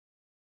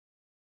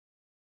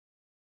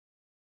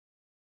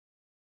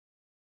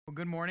Well,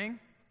 good morning.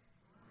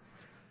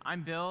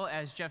 I'm Bill,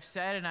 as Jeff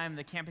said, and I'm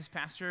the campus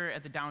pastor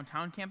at the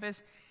downtown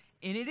campus.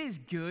 And it is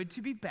good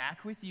to be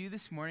back with you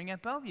this morning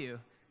at Bellevue.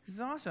 This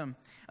is awesome.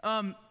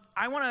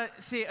 I want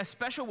to say a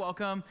special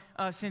welcome,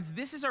 since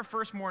this is our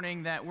first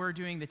morning that we're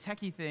doing the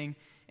techie thing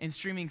and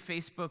streaming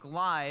Facebook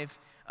Live.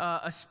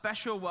 A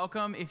special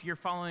welcome if you're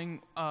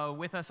following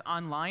with us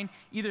online,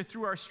 either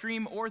through our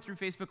stream or through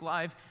Facebook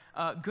Live.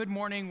 Good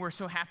morning. We're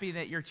so happy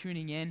that you're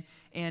tuning in.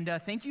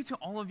 And thank you to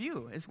all of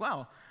you as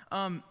well.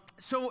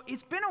 So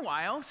it's been a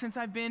while since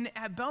I've been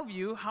at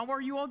Bellevue. How are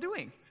you all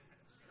doing?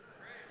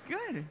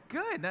 Good.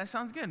 That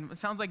sounds good. It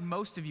sounds like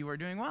most of you are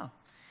doing well.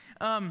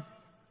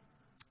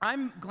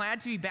 I'm glad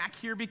to be back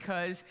here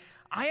because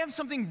I have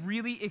something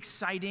really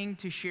exciting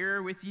to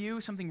share with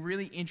you, something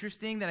really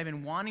interesting that I've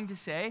been wanting to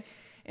say.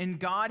 And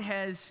God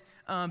has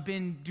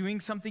been doing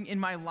something in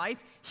my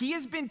life. He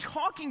has been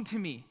talking to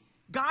me.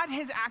 God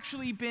has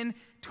actually been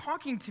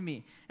talking to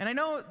me. And I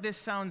know this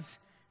sounds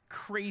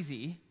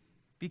crazy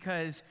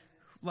because,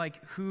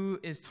 like, who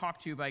is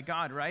talked to by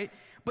God, right?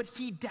 But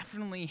he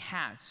definitely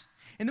has.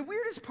 And the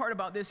weirdest part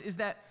about this is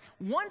that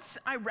once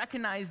I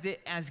recognized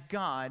it as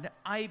God,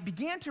 I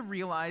began to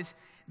realize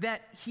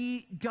that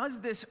he does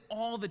this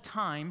all the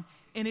time,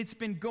 and it's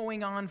been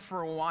going on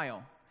for a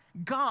while.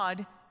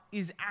 God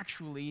is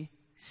actually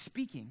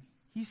speaking.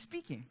 He's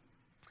speaking.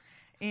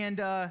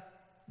 And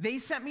they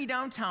sent me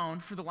downtown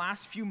for the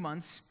last few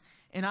months,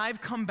 and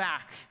I've come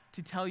back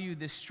to tell you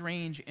this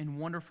strange and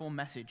wonderful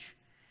message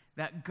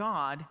that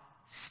God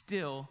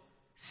still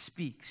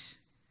speaks.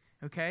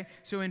 Okay?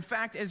 So in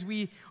fact, as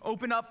we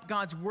open up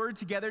God's word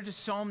together to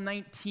Psalm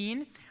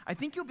 19, I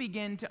think you'll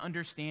begin to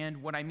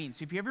understand what I mean.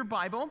 So if you have your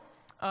Bible,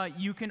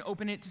 you can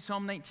open it to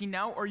Psalm 19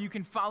 now, or you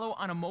can follow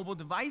on a mobile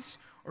device,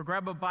 or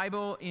grab a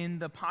Bible in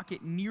the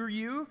pocket near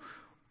you,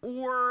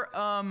 or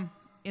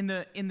in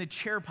the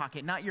chair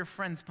pocket, not your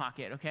friend's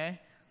pocket, okay?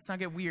 Let's not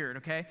get weird,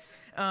 okay?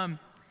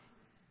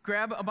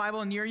 Grab a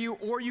Bible near you,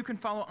 or you can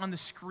follow on the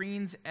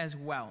screens as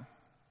well.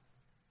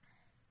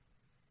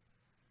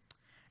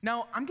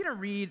 Now, I'm going to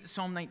read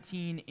Psalm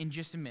 19 in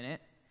just a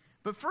minute,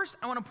 but first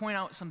I want to point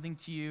out something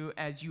to you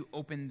as you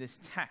open this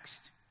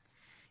text.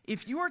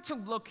 If you were to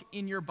look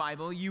in your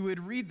Bible, you would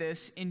read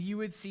this and you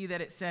would see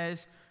that it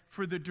says,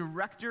 "For the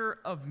director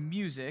of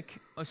music,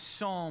 a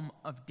psalm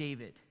of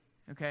David."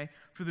 Okay?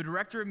 For the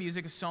director of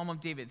music, a psalm of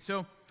David.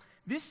 So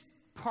this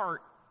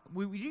part,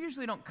 we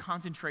usually don't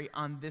concentrate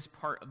on this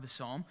part of the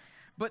psalm,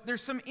 but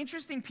there's some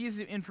interesting pieces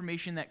of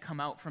information that come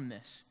out from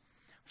this.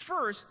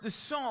 First, the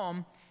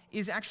psalm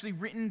is actually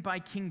written by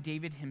King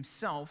David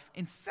himself,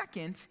 and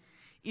second,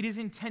 it is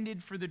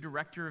intended for the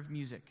director of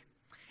music.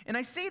 And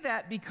I say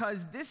that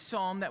because this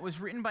psalm that was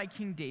written by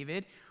King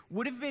David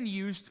would have been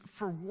used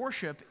for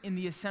worship in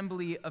the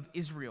assembly of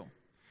Israel.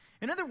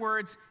 In other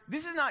words,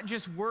 this is not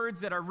just words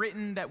that are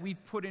written that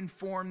we've put in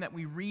form that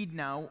we read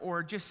now,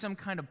 or just some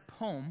kind of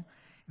poem.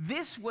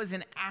 This was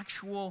an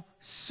actual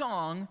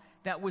song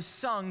that was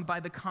sung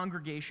by the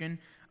congregation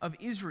of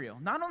Israel.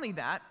 Not only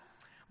that,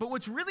 but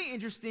what's really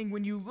interesting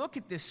when you look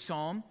at this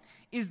psalm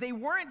is they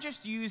weren't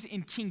just used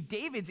in King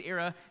David's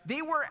era,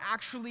 they were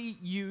actually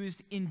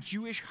used in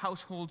Jewish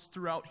households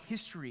throughout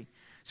history.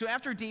 So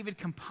after David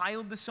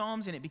compiled the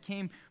Psalms and it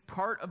became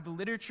part of the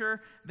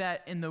literature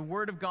that in the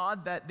Word of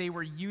God that they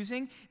were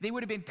using, they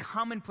would have been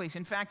commonplace.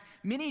 In fact,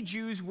 many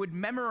Jews would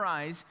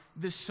memorize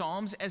the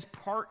Psalms as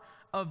part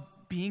of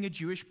being a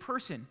Jewish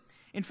person.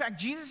 In fact,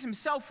 Jesus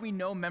himself, we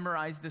know,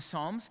 memorized the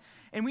Psalms.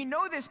 And we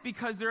know this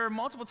because there are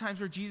multiple times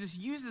where Jesus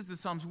uses the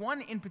Psalms.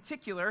 One in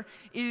particular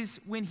is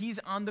when he's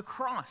on the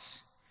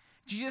cross.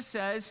 Jesus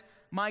says,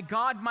 my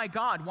God,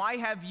 why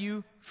have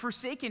you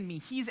forsaken me?"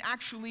 He's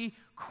actually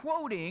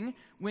quoting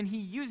when he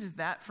uses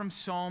that from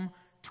Psalm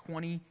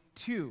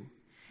 22.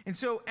 And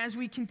so as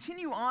we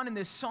continue on in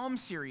this Psalm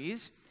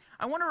series,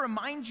 I want to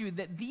remind you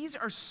that these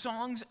are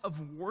songs of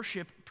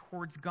worship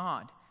towards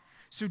God.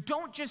 So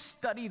don't just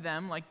study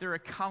them like they're a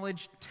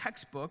college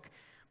textbook,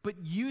 but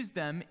use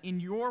them in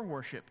your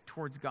worship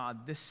towards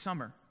God this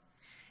summer.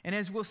 And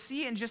as we'll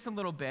see in just a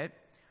little bit,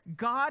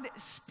 God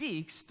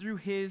speaks through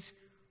his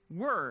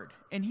word,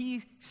 and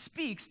he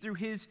speaks through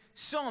his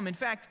psalm. In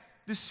fact,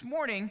 this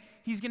morning,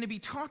 he's going to be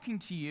talking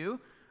to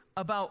you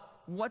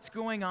about what's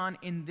going on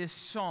in this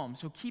psalm.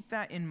 So keep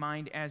that in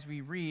mind as we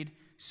read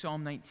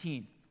Psalm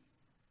 19.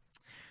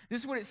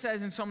 This is what it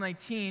says in Psalm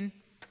 19.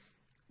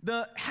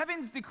 "The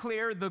heavens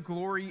declare the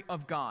glory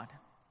of God.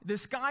 The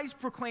skies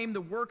proclaim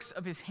the works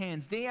of his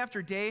hands. Day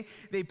after day,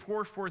 they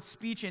pour forth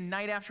speech, and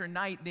night after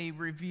night, they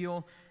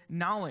reveal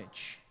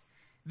knowledge.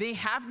 They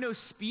have no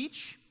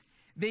speech.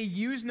 They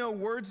use no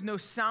words. No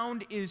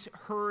sound is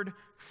heard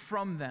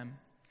from them.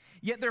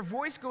 Yet their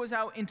voice goes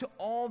out into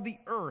all the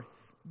earth,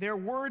 their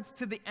words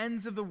to the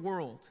ends of the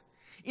world.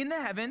 In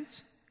the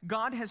heavens,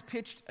 God has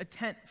pitched a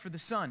tent for the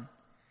sun.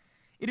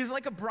 It is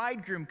like a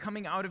bridegroom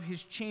coming out of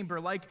his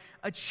chamber, like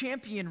a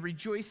champion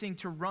rejoicing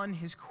to run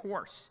his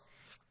course.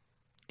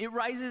 It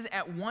rises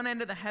at one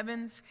end of the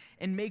heavens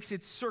and makes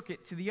its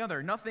circuit to the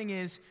other. Nothing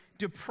is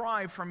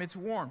deprived from its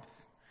warmth.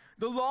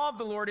 The law of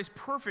the Lord is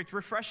perfect,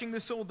 refreshing the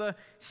soul. The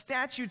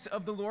statutes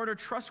of the Lord are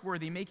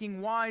trustworthy, making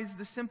wise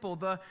the simple.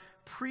 The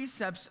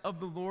precepts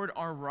of the Lord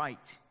are right,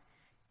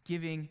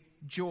 giving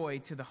joy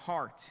to the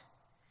heart.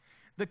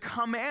 The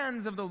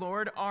commands of the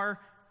Lord are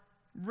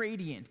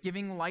radiant,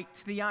 giving light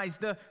to the eyes.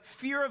 The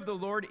fear of the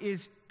Lord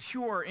is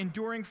pure,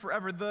 enduring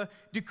forever. The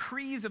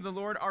decrees of the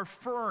Lord are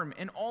firm,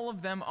 and all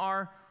of them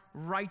are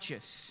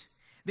righteous.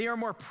 They are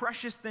more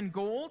precious than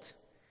gold,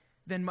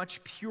 than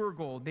much pure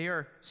gold. They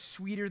are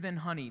sweeter than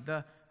honey,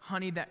 the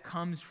honey that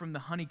comes from the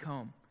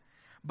honeycomb.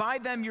 By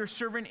them your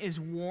servant is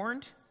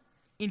warned.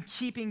 In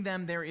keeping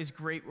them there is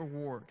great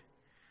reward.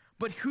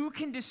 But who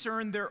can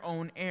discern their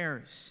own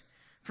errors?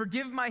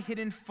 Forgive my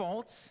hidden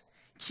faults.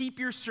 Keep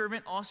your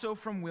servant also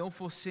from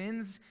willful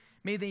sins.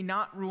 May they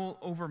not rule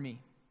over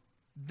me.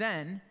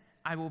 Then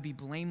I will be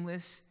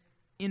blameless,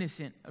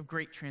 innocent of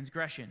great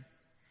transgression.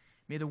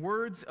 May the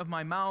words of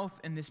my mouth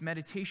and this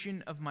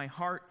meditation of my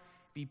heart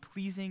be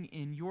pleasing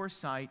in your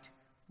sight,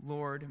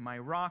 Lord, my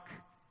rock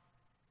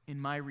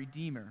and my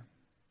redeemer.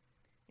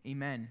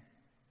 Amen.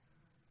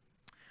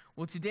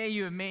 Well, today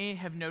you may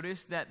have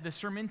noticed that the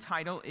sermon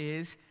title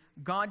is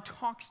God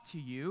Talks to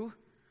You,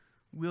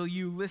 Will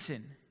You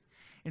Listen?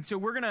 And so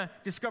we're going to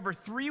discover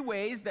 3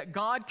 ways that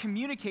God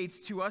communicates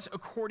to us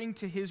according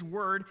to his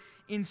word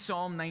in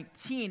Psalm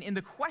 19. And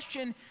the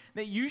question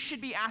that you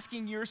should be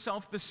asking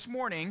yourself this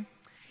morning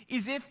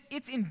is, if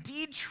it's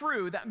indeed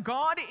true that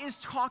God is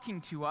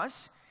talking to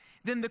us,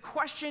 then the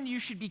question you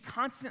should be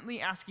constantly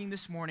asking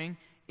this morning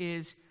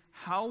is,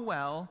 how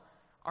well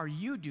are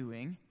you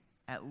doing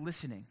at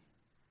listening?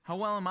 How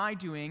well am I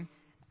doing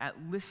at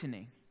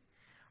listening?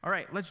 All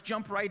right, let's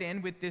jump right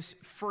in with this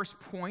first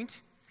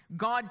point.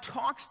 God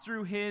talks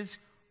through his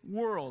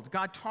world.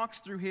 God talks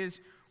through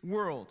his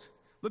world.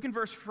 Look in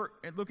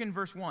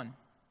verse 1.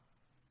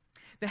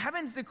 The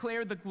heavens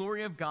declare the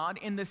glory of God,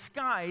 and the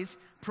skies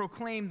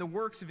proclaim the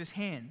works of his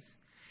hands.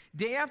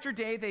 Day after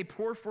day they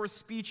pour forth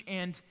speech,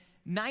 and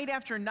night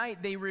after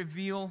night they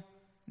reveal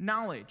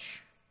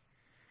knowledge.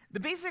 The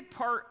basic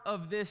part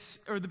of this,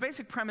 or the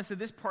basic premise of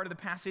this part of the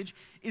passage,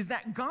 is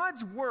that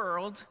God's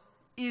world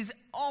is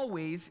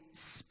always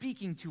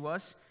speaking to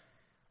us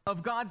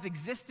of God's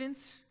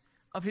existence,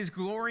 of his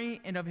glory,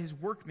 and of his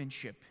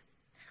workmanship.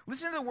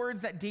 Listen to the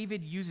words that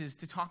David uses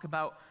to talk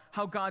about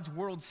how God's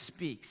world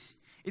speaks.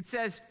 It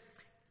says,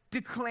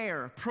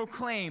 declare,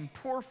 proclaim,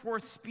 pour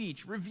forth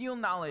speech, reveal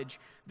knowledge.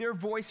 Their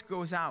voice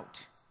goes out.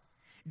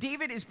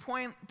 David is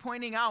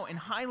pointing out and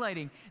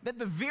highlighting that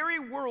the very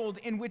world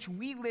in which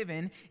we live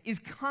in is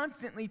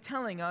constantly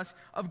telling us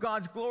of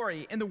God's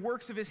glory and the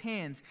works of his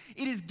hands.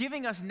 It is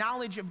giving us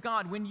knowledge of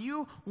God. When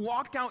you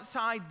walked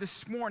outside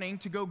this morning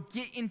to go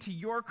get into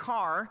your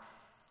car,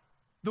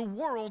 the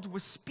world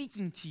was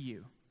speaking to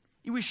you.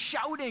 It was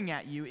shouting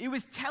at you. It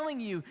was telling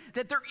you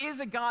that there is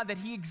a God, that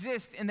he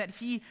exists, and that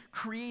he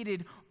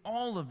created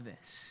all of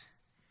this.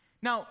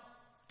 Now,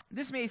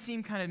 this may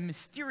seem kind of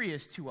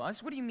mysterious to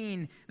us. What do you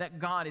mean that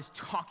God is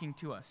talking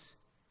to us?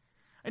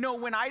 I know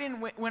when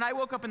I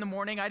woke up in the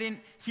morning, I didn't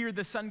hear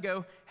the sun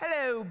go,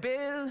 "Hello,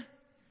 Bill.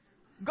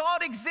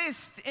 God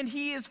exists, and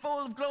he is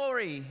full of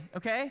glory."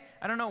 Okay?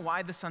 I don't know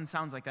why the sun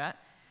sounds like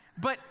that,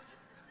 but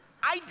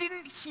I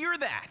didn't hear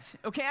that.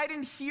 Okay? I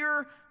didn't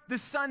hear the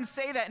sun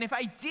say that. And if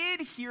I did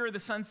hear the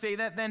sun say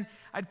that, then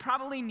I'd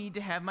probably need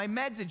to have my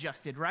meds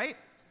adjusted, right?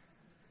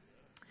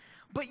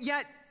 But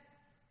yet,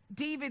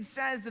 David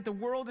says that the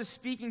world is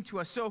speaking to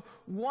us. So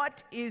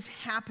what is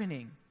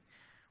happening?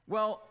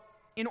 Well,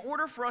 in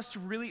order for us to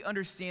really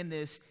understand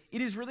this,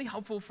 it is really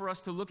helpful for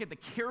us to look at the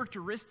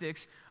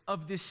characteristics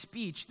of this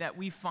speech that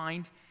we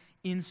find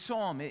in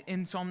Psalm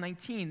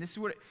 19.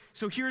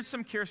 So here's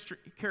some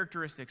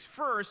characteristics.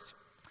 First,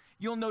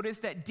 you'll notice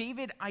that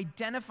David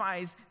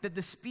identifies that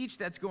the speech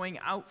that's going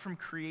out from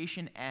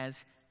creation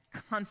as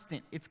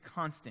constant. It's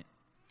constant.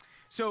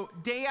 So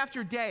day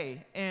after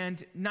day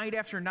and night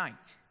after night.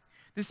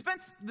 The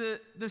sense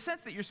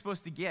that you're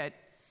supposed to get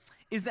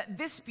is that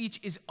this speech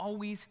is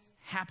always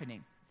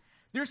happening.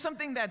 There's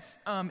something that's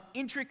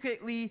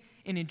intricately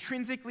and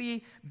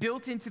intrinsically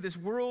built into this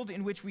world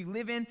in which we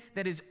live in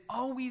that is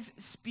always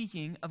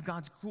speaking of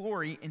God's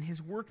glory and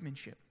his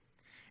workmanship.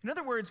 In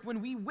other words,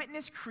 when we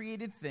witness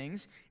created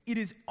things, it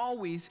is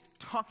always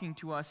talking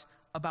to us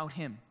about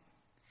him.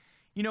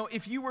 You know,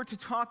 if you were to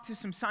talk to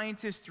some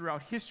scientists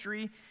throughout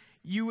history,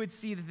 you would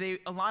see that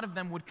a lot of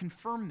them would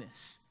confirm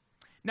this.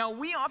 Now,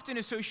 we often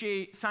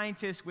associate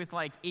scientists with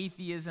like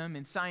atheism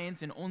and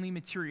science and only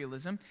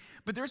materialism,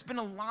 but there's been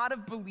a lot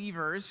of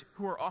believers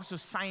who are also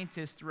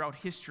scientists throughout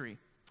history.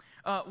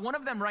 One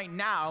of them right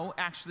now,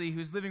 actually,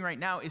 who's living right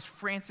now, is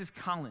Francis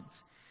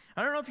Collins.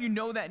 I don't know if you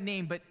know that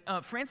name, but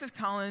Francis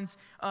Collins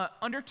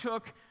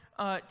undertook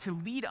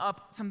to lead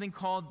up something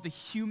called the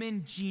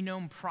Human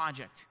Genome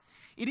Project.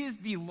 It is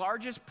the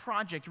largest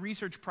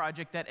research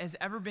project that has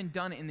ever been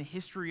done in the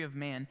history of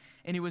man,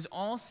 and it was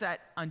all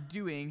set on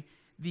doing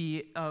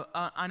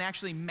on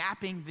actually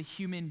mapping the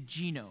human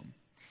genome.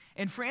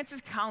 And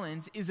Francis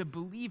Collins is a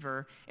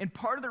believer, and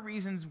part of the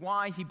reasons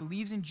why he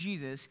believes in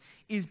Jesus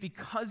is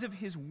because of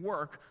his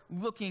work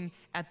looking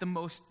at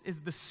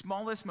the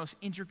smallest, most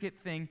intricate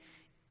thing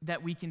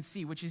that we can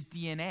see, which is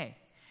DNA.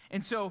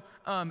 And so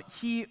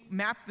he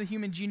mapped the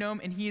human genome,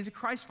 and he is a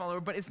Christ follower,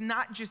 but it's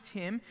not just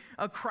him.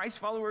 Christ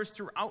followers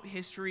throughout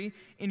history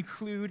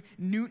include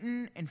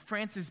Newton and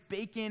Francis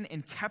Bacon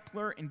and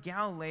Kepler and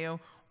Galileo.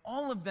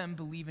 All of them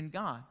believe in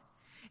God.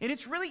 And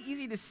it's really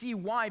easy to see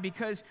why,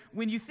 because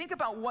when you think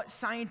about what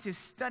scientists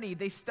study,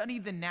 they study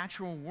the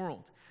natural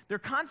world. They're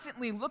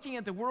constantly looking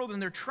at the world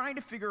and they're trying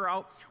to figure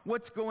out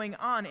what's going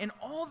on. And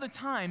all the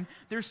time,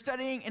 they're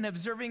studying and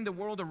observing the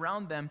world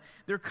around them.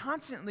 They're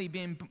constantly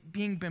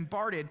being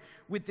bombarded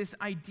with this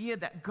idea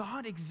that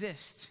God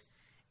exists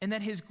and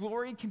that his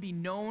glory can be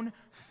known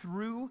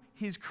through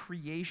his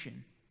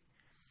creation.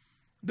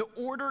 The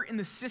order in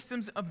the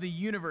systems of the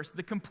universe,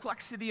 the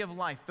complexity of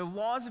life, the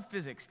laws of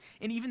physics,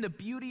 and even the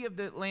beauty of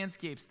the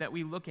landscapes that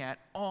we look at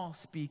all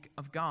speak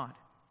of God.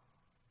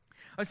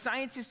 A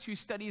scientist who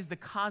studies the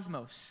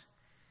cosmos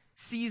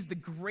sees the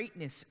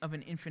greatness of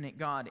an infinite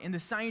God, and the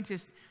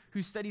scientist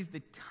who studies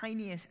the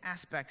tiniest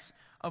aspects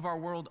of our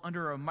world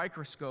under a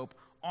microscope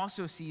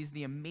also sees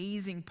the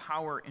amazing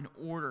power and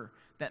order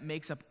that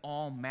makes up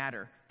all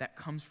matter that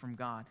comes from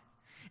God.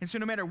 And so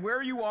no matter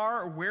where you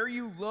are or where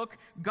you look,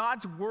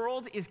 God's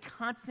world is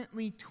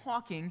constantly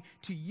talking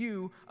to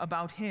you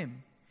about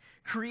him.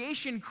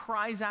 Creation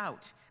cries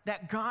out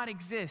that God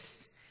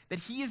exists, that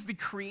he is the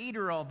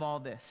creator of all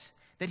this,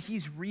 that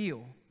he's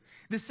real.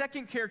 The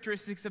second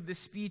characteristic of this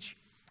speech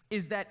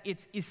is that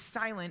it is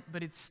silent,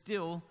 but it's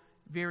still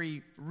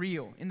very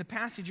real. In the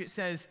passage it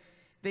says,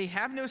 they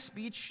have no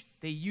speech,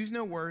 they use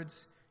no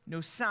words,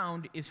 no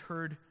sound is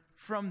heard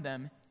from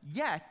them,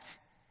 yet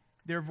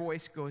their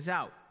voice goes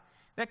out.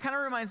 That kind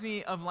of reminds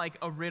me of like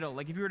a riddle.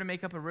 Like if you were to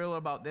make up a riddle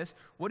about this,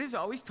 what is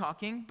always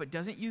talking but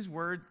doesn't use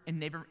word and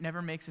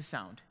never makes a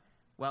sound?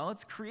 Well,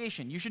 it's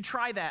creation. You should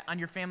try that on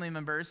your family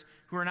members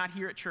who are not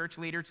here at church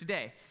later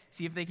today.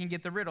 See if they can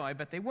get the riddle. I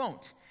bet they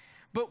won't.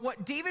 But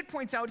what David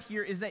points out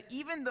here is that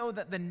even though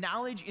that the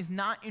knowledge is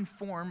not in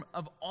form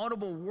of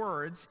audible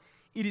words,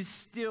 it is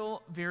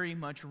still very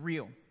much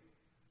real.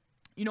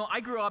 You know,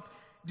 I grew up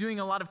doing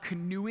a lot of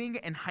canoeing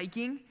and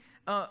hiking,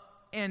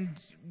 and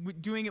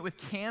doing it with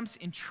camps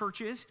in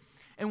churches.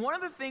 And one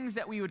of the things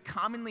that we would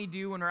commonly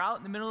do when we're out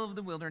in the middle of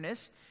the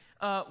wilderness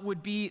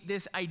would be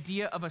this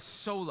idea of a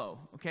solo,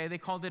 okay? They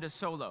called it a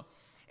solo.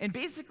 And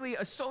basically,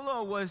 a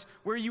solo was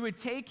where you would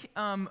take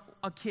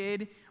a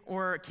kid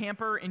or a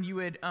camper and you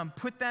would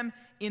put them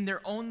in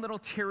their own little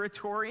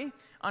territory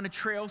on a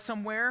trail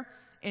somewhere,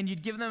 and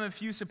you'd give them a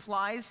few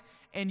supplies,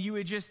 and you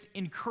would just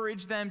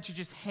encourage them to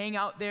just hang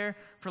out there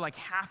for like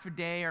half a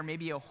day or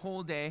maybe a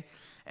whole day.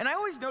 And I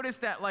always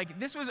noticed that like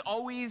this was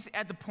always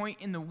at the point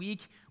in the week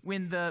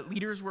when the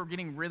leaders were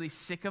getting really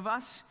sick of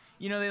us.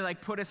 You know, they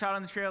like put us out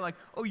on the trail like,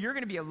 oh, you're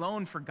going to be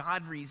alone for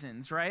God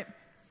reasons, right?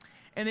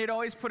 And they'd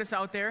always put us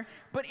out there.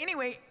 But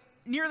anyway,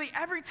 nearly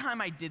every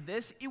time I did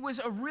this, it was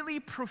a really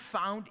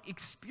profound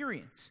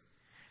experience.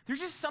 There's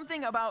just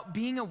something about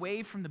being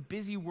away from the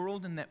busy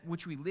world in that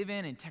which we live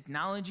in and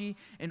technology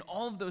and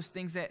all of those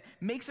things that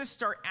makes us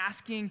start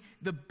asking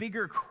the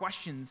bigger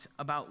questions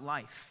about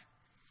life.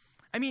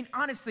 I mean,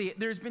 honestly,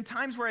 there's been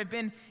times where I've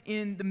been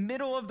in the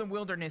middle of the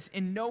wilderness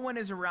and no one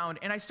is around,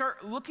 and I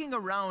start looking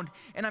around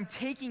and I'm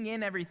taking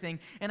in everything,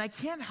 and I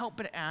can't help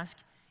but ask,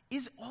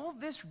 is all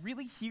this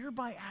really here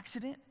by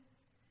accident?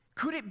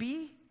 Could it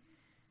be?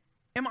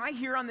 Am I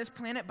here on this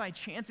planet by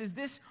chance? Is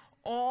this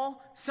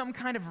all some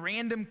kind of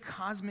random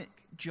cosmic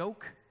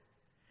joke?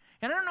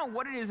 And I don't know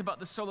what it is about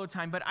the solo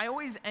time, but I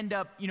always end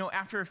up,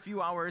 after a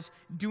few hours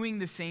doing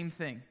the same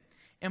thing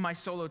in my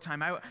solo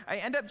time. I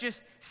end up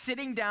just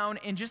sitting down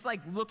and just like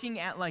looking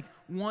at like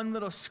one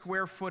little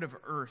square foot of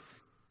earth.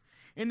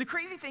 And the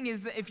crazy thing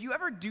is that if you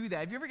ever do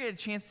that, if you ever get a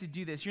chance to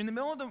do this, you're in the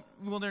middle of the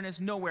wilderness,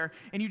 nowhere,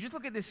 and you just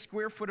look at this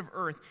square foot of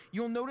earth,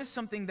 you'll notice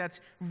something that's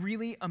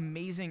really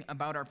amazing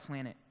about our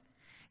planet.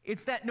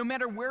 It's that no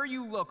matter where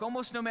you look,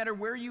 almost no matter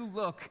where you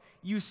look,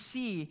 you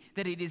see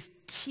that it is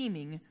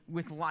teeming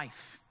with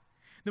life.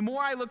 The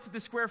more I look at the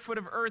square foot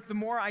of earth, the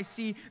more I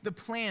see the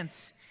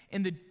plants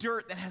and the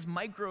dirt that has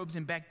microbes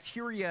and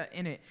bacteria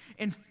in it,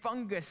 and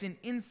fungus and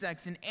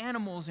insects and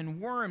animals and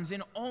worms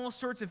and all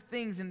sorts of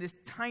things in this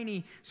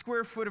tiny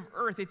square foot of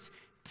earth. It's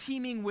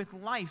teeming with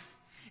life.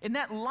 And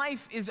that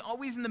life is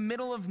always in the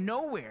middle of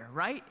nowhere,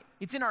 right?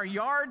 It's in our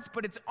yards,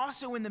 but it's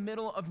also in the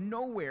middle of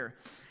nowhere.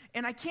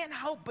 And I can't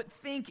help but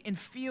think and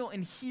feel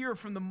and hear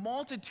from the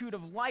multitude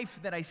of life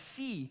that I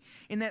see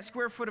in that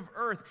square foot of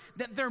earth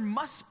that there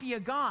must be a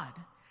God,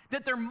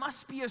 that there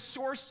must be a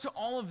source to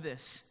all of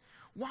this.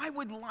 Why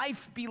would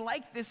life be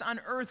like this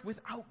on earth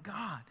without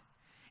God?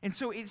 And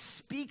so it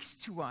speaks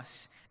to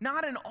us,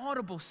 not an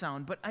audible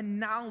sound, but a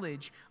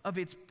knowledge of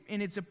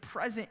and it's a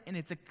present and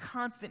it's a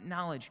constant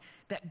knowledge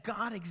that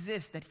God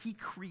exists, that he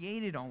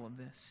created all of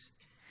this.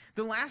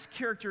 The last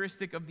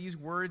characteristic of these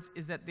words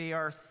is that they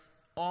are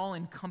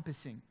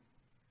all-encompassing.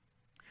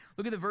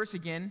 Look at the verse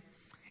again.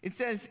 It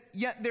says,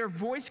 yet their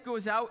voice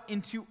goes out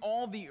into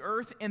all the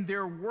earth and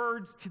their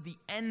words to the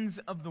ends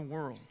of the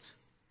world.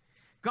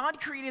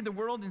 God created the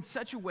world in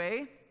such a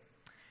way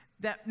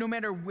that no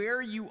matter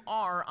where you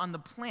are on the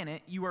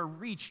planet, you are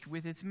reached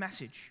with its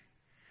message.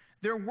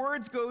 Their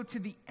words go to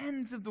the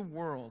ends of the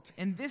world.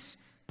 And this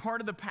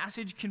part of the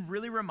passage can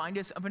really remind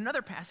us of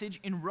another passage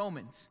in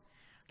Romans.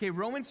 Okay,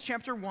 Romans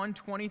chapter 1,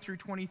 20 through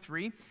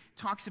 23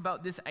 talks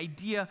about this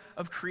idea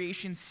of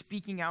creation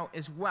speaking out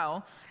as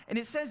well. And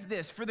it says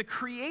this, for since the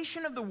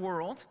creation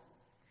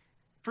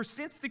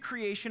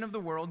of the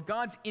world,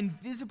 God's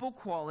invisible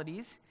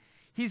qualities,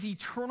 his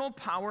eternal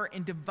power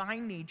and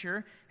divine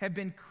nature have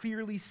been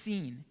clearly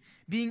seen,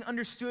 being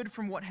understood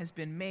from what has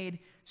been made,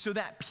 so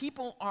that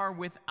people are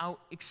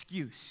without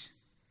excuse.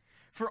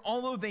 For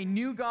although they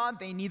knew God,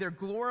 they neither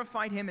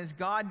glorified him as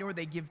God nor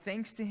they give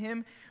thanks to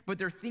him, but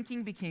their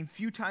thinking became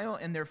futile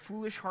and their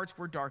foolish hearts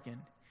were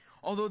darkened.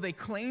 Although they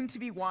claimed to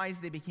be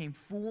wise, they became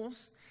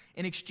fools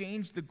and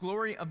exchanged the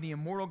glory of the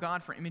immortal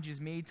God for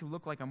images made to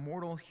look like a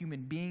mortal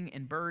human being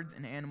and birds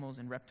and animals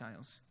and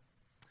reptiles.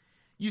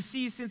 You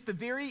see, since the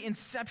very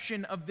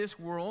inception of this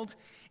world,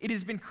 it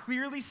has been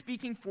clearly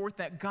speaking forth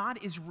that God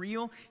is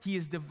real, he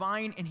is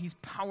divine, and he's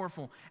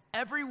powerful.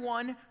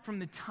 Everyone, from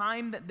the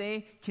time that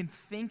they can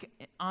think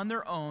on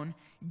their own,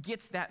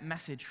 gets that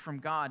message from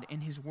God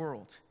and his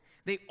world.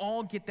 They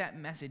all get that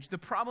message. The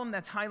problem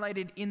that's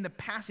highlighted in the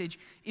passage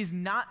is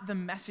not the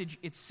message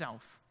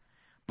itself,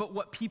 but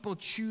what people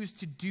choose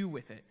to do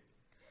with it.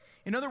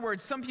 In other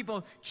words, some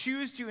people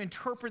choose to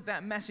interpret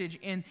that message,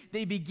 and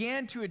they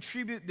began to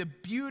attribute the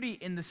beauty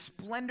and the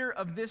splendor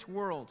of this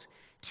world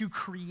to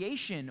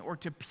creation or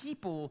to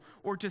people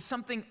or to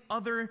something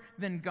other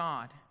than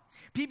God.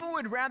 People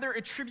would rather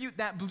attribute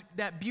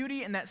that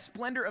beauty and that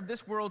splendor of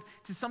this world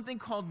to something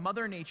called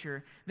Mother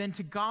Nature than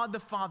to God the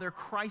Father,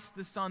 Christ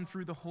the Son,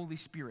 through the Holy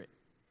Spirit.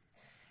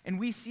 And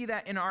we see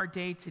that in our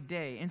day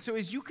today. And so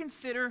as you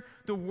consider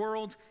the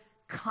world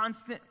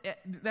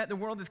that the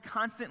world is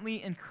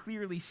constantly and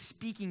clearly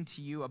speaking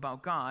to you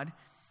about God,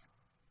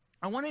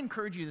 I want to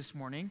encourage you this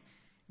morning,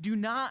 do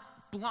not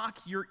block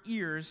your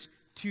ears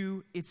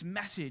to its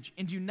message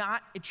and do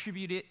not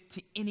attribute it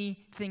to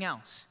anything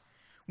else.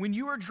 When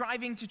you were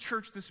driving to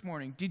church this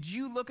morning, did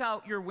you look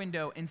out your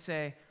window and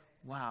say,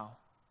 wow,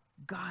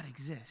 God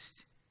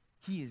exists.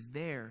 He is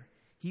there.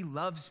 He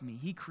loves me.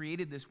 He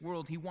created this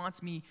world. He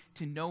wants me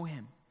to know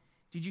him.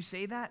 Did you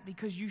say that?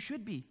 Because you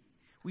should be.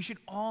 We should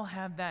all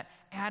have that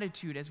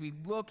attitude as we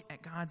look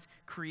at God's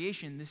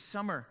creation this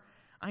summer.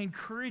 I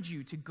encourage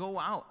you to go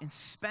out and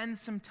spend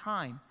some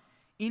time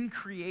in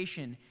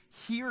creation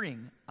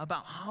hearing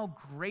about how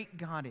great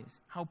God is,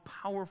 how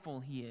powerful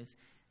he is,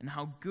 and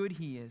how good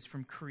he is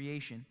from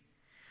creation.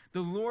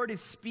 The Lord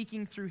is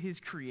speaking through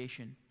his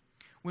creation.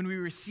 When we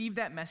receive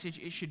that message,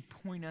 it should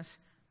point us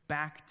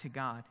back to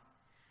God.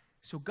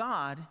 So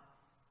God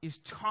is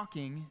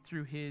talking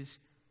through his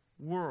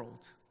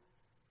world.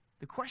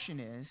 The question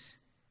is,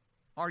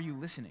 are you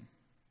listening?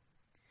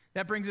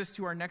 That brings us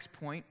to our next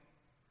point.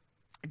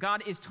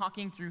 God is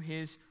talking through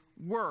his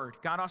word.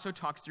 God also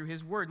talks through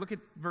his word. Look at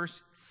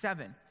verse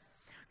 7.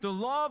 The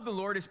law of the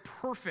Lord is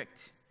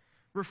perfect,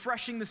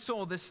 refreshing the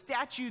soul. The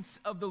statutes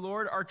of the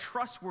Lord are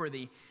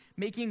trustworthy,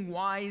 making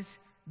wise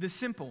the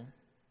simple.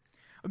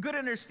 A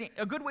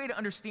good way to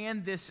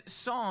understand this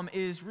psalm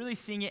is really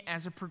seeing it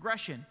as a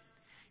progression.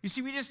 You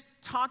see, we just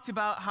talked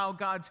about how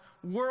God's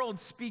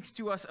world speaks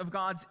to us of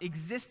God's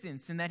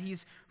existence and that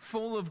he's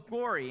full of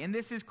glory. And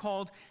this is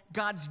called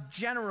God's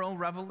general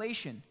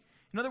revelation.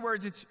 In other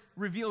words, it's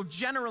revealed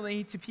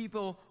generally to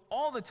people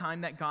all the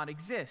time that God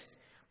exists.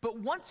 But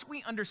once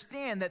we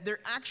understand that there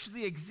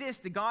actually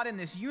exists a God in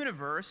this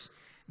universe,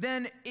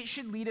 then it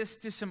should lead us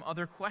to some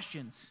other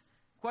questions.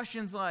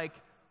 Questions like,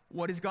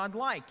 what is God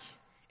like?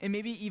 And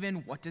maybe even,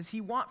 what does he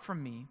want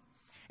from me?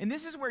 And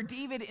this is where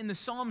David in the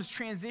Psalms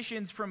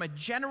transitions from a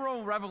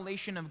general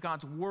revelation of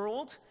God's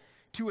world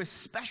to a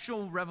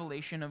special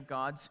revelation of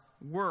God's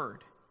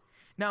word.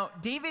 Now,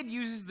 David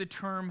uses the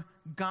term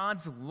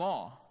God's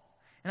law.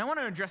 And I want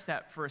to address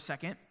that for a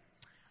second.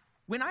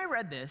 When I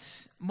read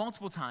this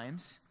multiple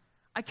times,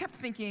 I kept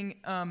thinking,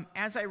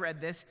 as I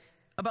read this,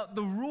 about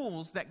the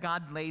rules that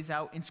God lays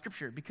out in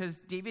Scripture,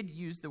 because David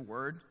used the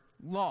word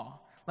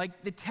law,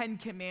 like the 10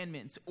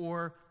 Commandments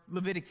or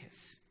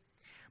Leviticus.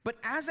 But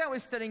as I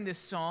was studying this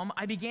psalm,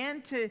 I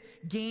began to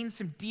gain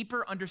some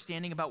deeper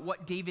understanding about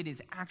what David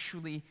is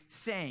actually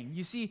saying.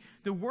 You see,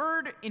 the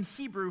word in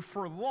Hebrew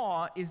for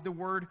law is the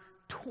word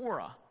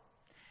Torah.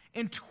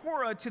 And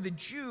Torah to the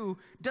Jew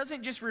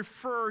doesn't just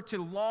refer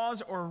to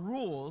laws or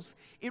rules,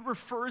 it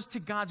refers to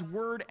God's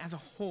word as a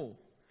whole.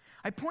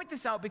 I point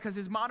this out because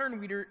as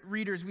modern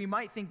readers, we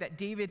might think that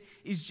David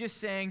is just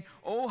saying,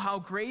 oh, how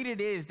great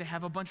it is to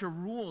have a bunch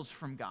of rules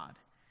from God.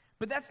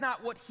 But that's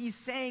not what he's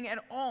saying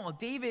at all.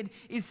 David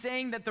is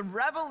saying that the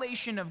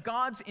revelation of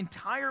God's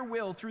entire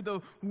will through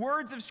the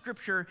words of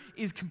Scripture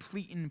is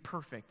complete and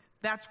perfect.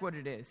 That's what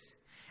it is.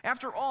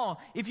 After all,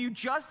 if you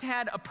just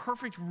had a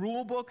perfect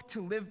rule book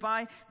to live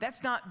by,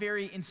 that's not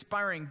very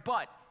inspiring.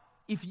 But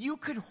if you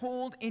could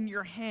hold in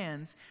your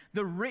hands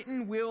the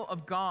written will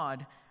of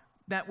God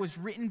that was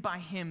written by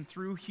him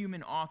through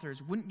human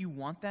authors, wouldn't you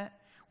want that?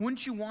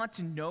 Wouldn't you want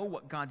to know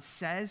what God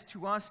says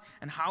to us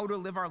and how to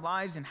live our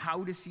lives and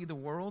how to see the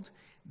world?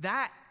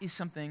 That is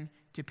something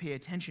to pay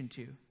attention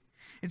to.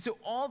 And so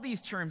all these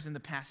terms in the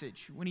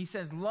passage, when he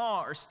says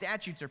law or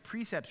statutes or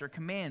precepts or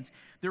commands,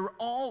 they're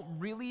all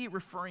really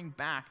referring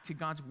back to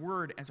God's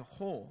word as a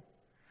whole.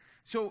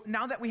 So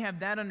now that we have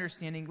that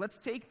understanding, let's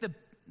take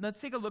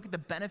a look at the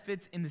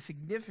benefits and the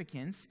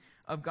significance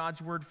of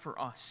God's word for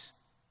us.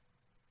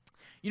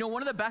 You know,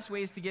 one of the best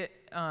ways to get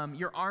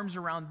your arms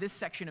around this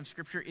section of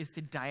Scripture is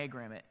to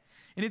diagram it.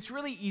 And it's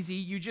really easy.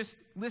 You just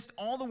list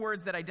all the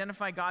words that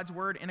identify God's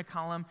word in a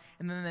column,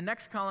 and then in the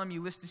next column,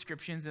 you list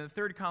descriptions, and the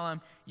third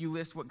column, you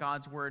list what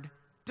God's word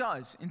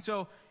does. And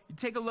so you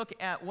take a look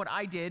at what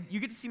I did. You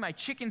get to see my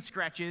chicken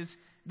scratches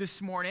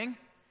this morning.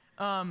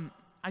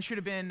 I should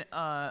have been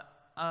a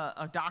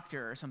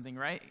doctor or something,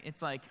 right?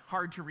 It's like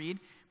hard to read,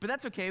 but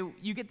that's okay.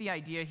 You get the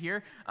idea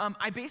here.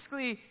 I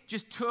basically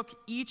just took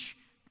each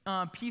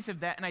piece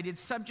of that, and I did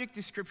subject,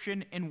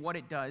 description, and what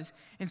it does.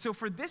 And so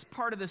for this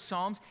part of the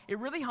Psalms, it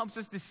really helps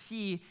us to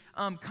see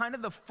kind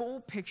of the full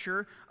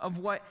picture of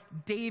what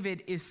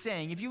David is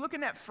saying. If you look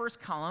in that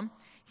first column,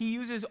 he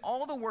uses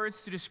all the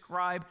words to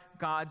describe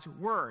God's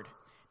word.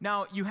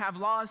 Now, you have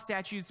laws,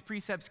 statutes,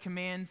 precepts,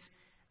 commands,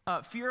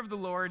 fear of the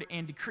Lord,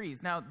 and decrees.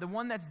 Now, the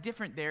one that's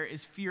different there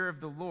is fear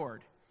of the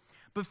Lord.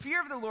 But fear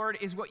of the Lord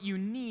is what you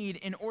need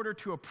in order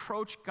to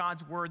approach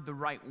God's word the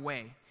right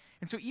way.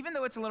 And so even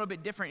though it's a little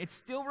bit different, it's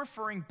still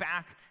referring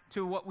back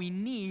to what we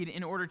need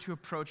in order to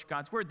approach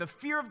God's word. The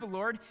fear of the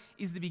Lord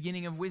is the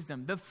beginning of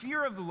wisdom. The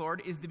fear of the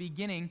Lord is the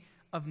beginning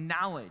of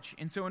knowledge.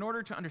 And so in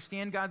order to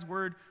understand God's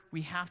word,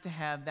 we have to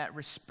have that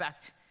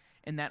respect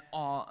and that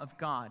awe of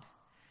God.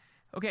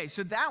 Okay,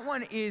 so that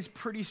one is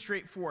pretty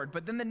straightforward.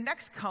 But then the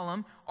next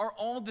column are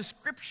all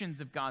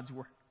descriptions of God's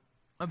word.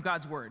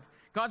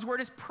 God's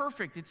word is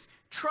perfect, it's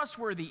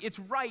trustworthy, it's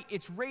right,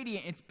 it's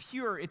radiant, it's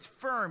pure, it's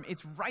firm,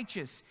 it's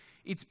righteous,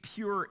 it's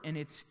pure, and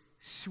it's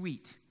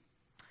sweet.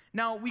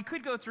 Now, we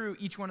could go through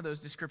each one of those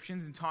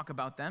descriptions and talk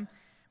about them,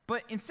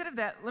 but instead of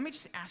that, let me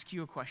just ask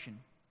you a question.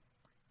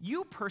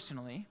 You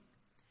personally,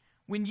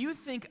 when you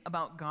think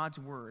about God's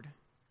word,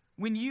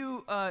 when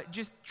you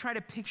just try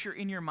to picture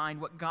in your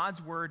mind what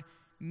God's word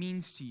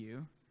means to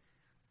you,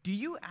 do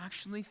you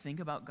actually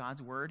think about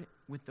God's word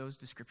with those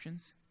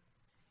descriptions?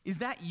 Is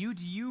that you?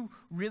 Do you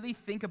really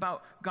think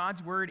about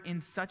God's word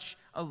in such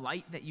a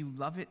light that you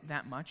love it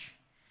that much?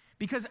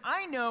 Because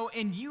I know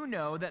and you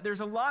know that there's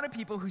a lot of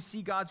people who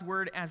see God's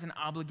word as an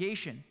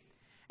obligation,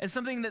 as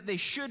something that they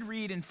should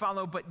read and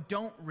follow but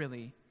don't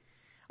really.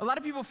 A lot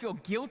of people feel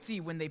guilty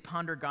when they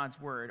ponder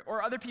God's word,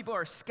 or other people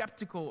are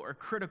skeptical or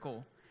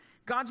critical.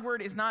 God's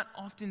word is not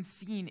often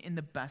seen in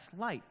the best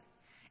light.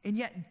 And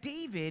yet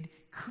David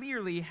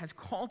clearly has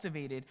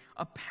cultivated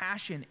a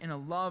passion and a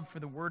love for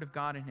the word of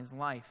God in his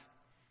life.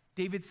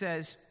 David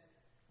says,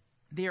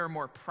 they are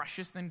more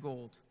precious than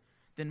gold,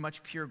 than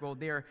much pure gold.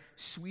 They are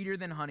sweeter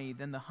than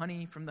the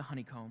honey from the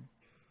honeycomb.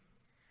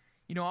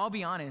 You know, I'll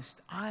be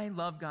honest, I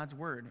love God's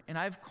word, and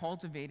I've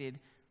cultivated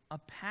a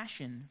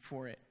passion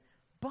for it.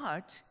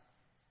 But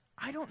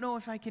I don't know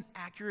if I can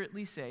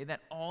accurately say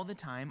that all the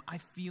time I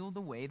feel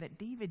the way that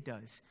David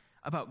does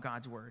about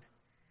God's word.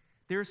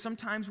 There are some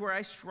times where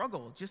I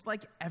struggle, just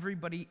like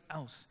everybody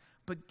else.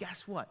 But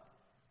guess what?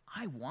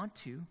 I want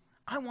to.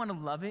 I want to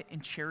love it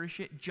and cherish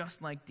it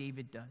just like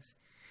David does.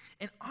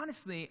 And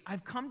honestly,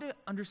 I've come to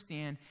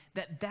understand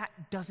that that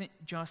doesn't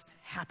just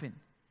happen,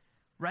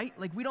 right?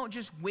 Like we don't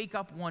just wake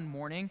up one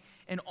morning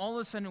and all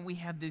of a sudden we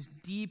have this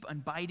deep,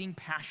 abiding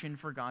passion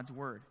for God's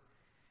word.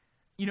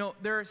 You know,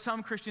 there are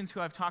some Christians who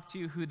I've talked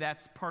to who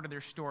that's part of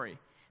their story.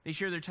 They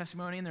share their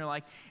testimony and they're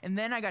like, and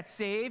then I got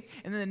saved,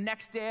 and then the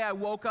next day I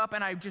woke up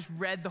and I just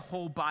read the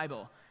whole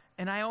Bible.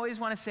 And I always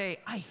want to say,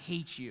 I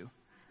hate you.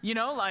 You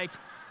know, like,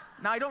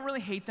 now I don't really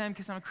hate them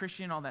because I'm a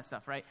Christian and all that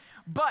stuff, right?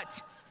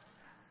 But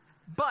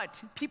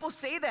people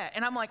say that,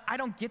 and I'm like, I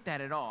don't get that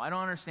at all. I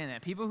don't understand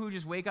that. People who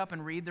just wake up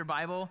and read their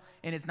Bible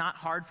and it's not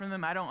hard for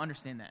them, I don't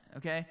understand that,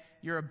 okay?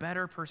 You're a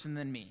better person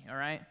than me, all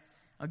right?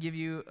 I'll give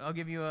you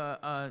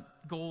a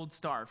gold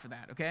star for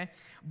that, okay?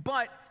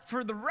 But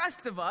for the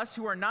rest of us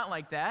who are not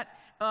like that,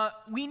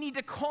 we need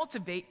to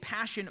cultivate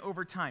passion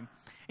over time.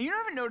 And you know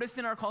what I've noticed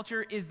in our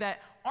culture is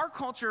that our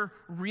culture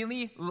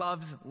really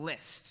loves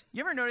lists.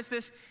 You ever notice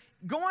this?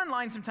 Go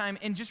online sometime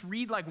and just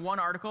read like one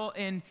article,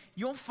 and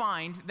you'll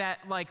find that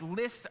like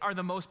lists are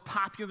the most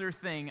popular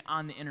thing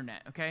on the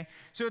internet, okay?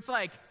 So it's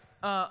like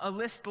a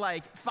list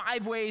like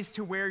 5 ways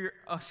to wear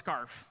a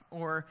scarf,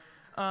 or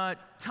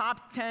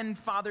top 10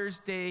 Father's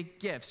Day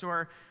gifts,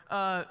 or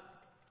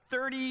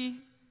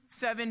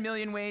 37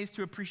 million ways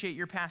to appreciate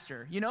your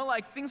pastor. You know,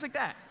 like things like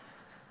that.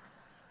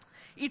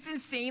 It's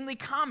insanely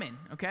common,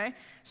 okay?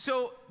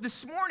 So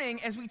this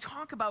morning, as we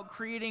talk about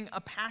creating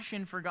a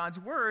passion for God's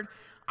word,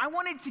 I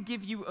wanted to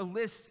give you a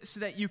list so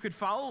that you could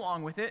follow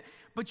along with it,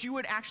 but you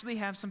would actually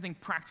have something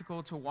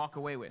practical to walk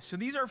away with. So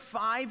these are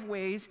 5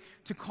 ways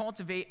to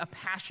cultivate a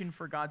passion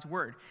for God's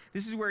word.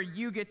 This is where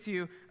you get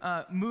to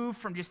move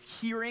from just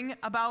hearing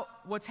about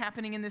what's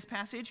happening in this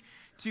passage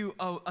to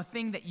a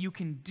thing that you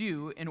can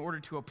do in order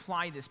to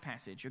apply this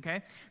passage,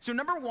 okay? So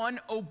number 1,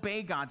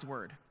 obey God's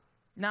word.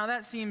 Now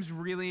that seems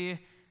really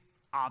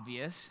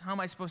obvious. How am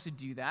I supposed to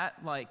do that?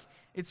 Like,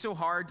 it's so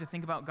hard to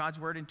think about God's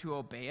word and to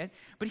obey it.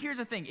 But here's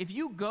the thing. If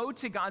you go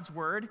to God's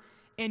word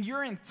and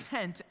you're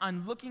intent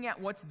on looking at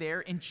what's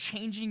there and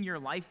changing your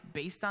life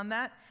based on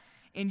that,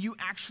 and you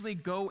actually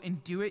go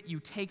and do it,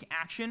 you take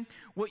action,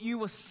 what you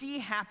will see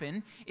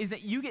happen is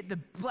that you get the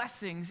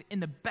blessings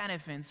and the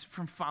benefits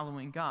from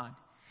following God.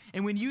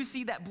 And when you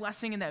see that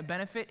blessing and that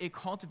benefit, it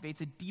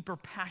cultivates a deeper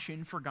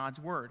passion for God's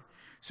word.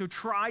 So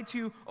try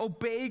to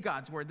obey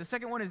God's word. The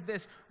second one is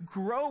this: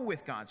 grow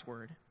with God's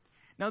word.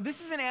 Now, this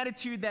is an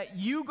attitude that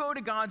you go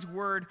to God's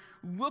word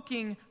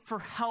looking for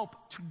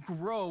help to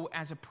grow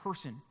as a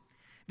person.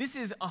 This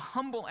is a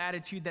humble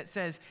attitude that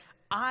says,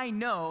 I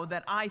know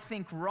that I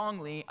think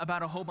wrongly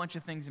about a whole bunch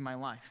of things in my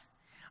life.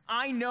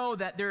 I know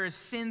that there is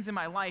sins in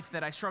my life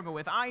that I struggle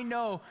with. I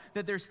know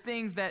that there's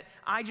things that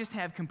I just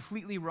have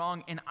completely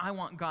wrong, and I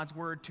want God's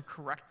word to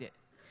correct it.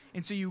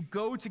 And so you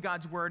go to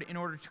God's word in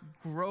order to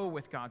grow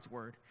with God's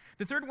word.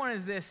 The third one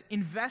is this: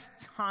 invest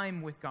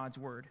time with God's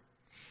word.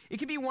 It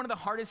can be one of the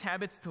hardest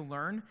habits to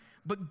learn,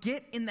 but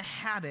get in the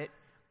habit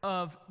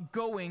of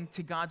going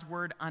to God's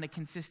word on a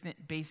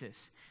consistent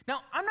basis.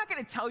 Now, I'm not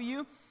going to tell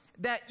you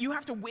that you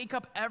have to wake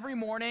up every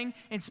morning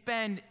and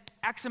spend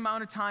X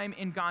amount of time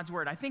in God's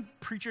word. I think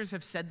preachers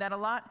have said that a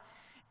lot,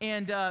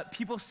 and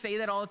people say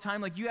that all the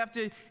time, like, you have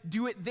to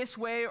do it this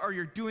way or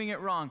you're doing it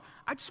wrong.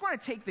 I just want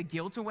to take the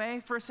guilt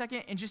away for a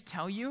second and just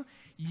tell you,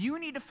 you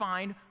need to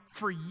find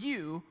for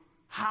you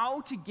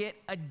how to get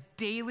a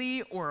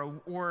daily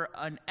or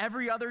an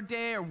every other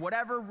day or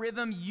whatever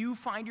rhythm you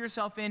find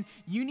yourself in.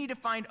 You need to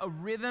find a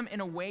rhythm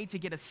and a way to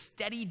get a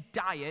steady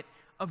diet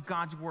of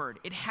God's word.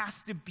 It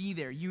has to be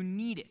there. You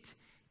need it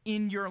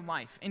in your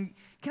life. And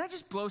can I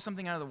just blow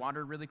something out of the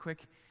water really quick?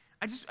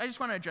 I just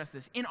want to address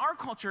this. In our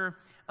culture,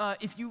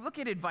 if you look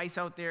at advice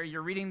out there,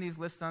 you're reading these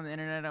lists on the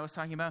internet I was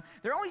talking about,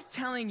 they're always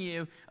telling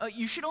you,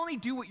 you should only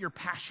do what you're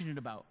passionate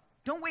about.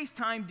 Don't waste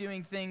time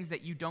doing things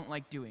that you don't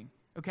like doing.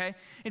 Okay?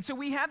 And so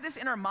we have this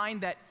in our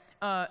mind that,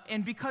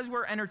 and because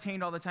we're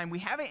entertained all the time, we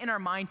have it in our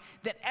mind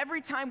that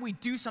every time we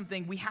do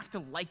something, we have to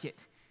like it.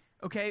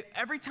 Okay?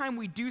 Every time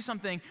we do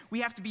something,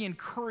 we have to be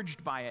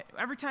encouraged by it.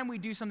 Every time we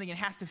do something, it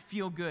has to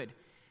feel good.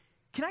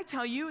 Can I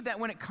tell you that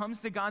when it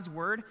comes to God's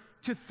word,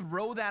 to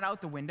throw that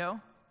out the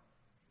window?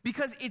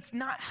 Because it's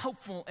not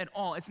helpful at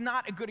all. It's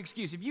not a good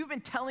excuse. If you've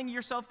been telling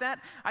yourself that,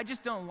 I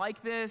just don't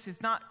like this,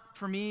 it's not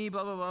for me,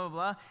 blah, blah, blah,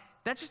 blah, blah,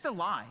 that's just a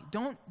lie.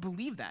 Don't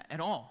believe that at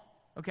all.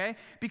 Okay?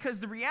 Because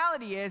the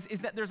reality is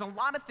that there's a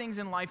lot of things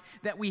in life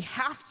that we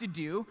have to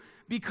do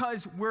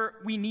because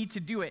we need to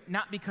do it,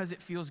 not because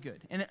it feels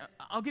good. And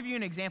I'll give you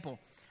an example.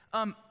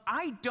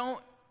 I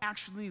don't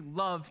actually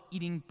love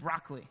eating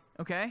broccoli,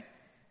 okay?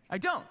 I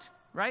don't,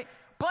 right?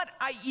 But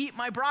I eat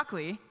my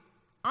broccoli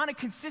on a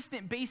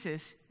consistent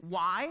basis.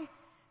 Why?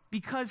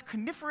 Because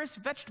coniferous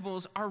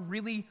vegetables are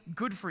really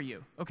good for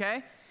you,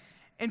 okay?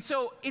 And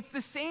so it's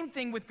the same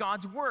thing with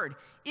God's word.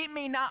 You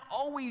might not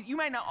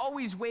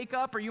always wake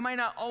up, or you might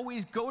not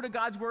always go to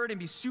God's word and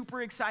be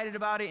super excited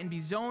about it and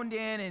be zoned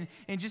in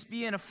and just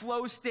be in a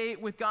flow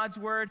state with God's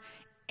word.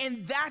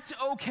 And that's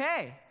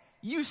okay.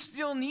 You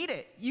still need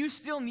it. You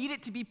still need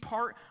it to be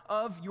part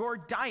of your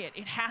diet.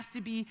 It has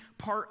to be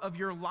part of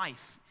your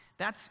life.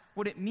 That's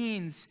what it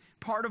means,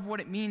 part of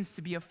what it means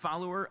to be a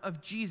follower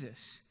of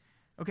Jesus.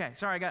 Okay,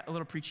 sorry, I got a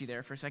little preachy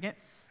there for a second.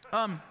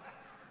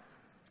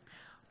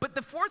 But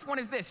the fourth one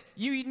is this: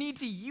 you need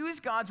to use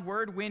God's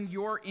word when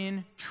you're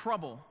in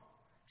trouble.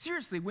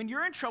 Seriously, when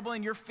you're in trouble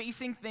and you're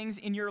facing things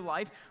in your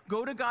life,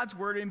 go to God's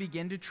word and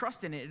begin to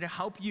trust in it. It'll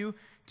help you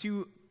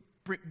to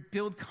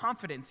build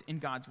confidence in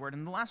God's word.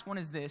 And the last one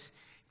is this: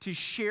 to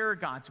share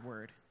God's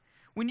word.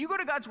 When you go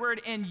to God's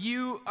word and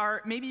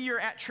maybe you're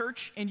at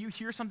church and you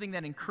hear something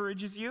that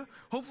encourages you,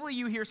 hopefully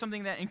you hear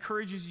something that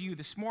encourages you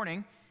this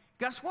morning,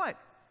 guess what?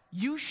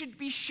 You should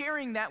be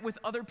sharing that with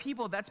other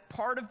people. That's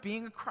part of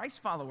being a Christ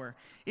follower,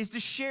 is to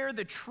share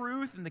the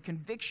truth and the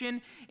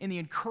conviction and the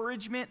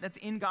encouragement that's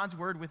in God's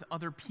word with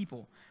other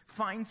people.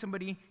 Find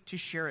somebody to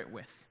share it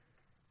with.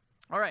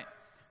 All right,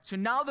 so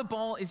now the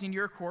ball is in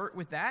your court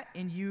with that,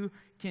 and you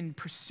can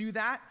pursue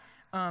that.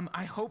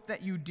 I hope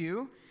that you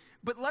do.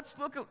 But let's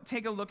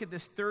take a look at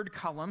this third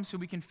column so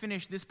we can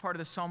finish this part of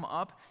the psalm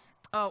up.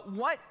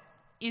 What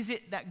is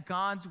it that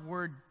God's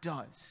word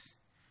does?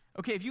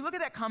 Okay, if you look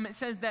at that comment, it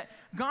says that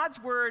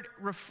God's word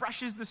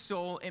refreshes the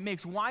soul, it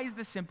makes wise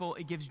the simple,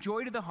 it gives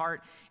joy to the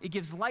heart, it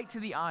gives light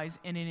to the eyes,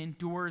 and it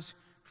endures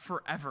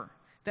forever.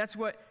 That's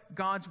what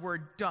God's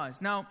word does.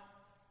 Now,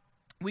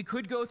 We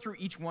could go through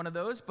each one of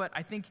those, but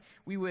I think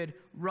we would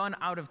run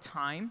out of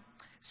time.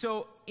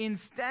 So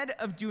instead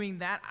of doing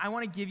that, I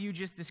want to give you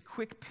just this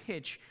quick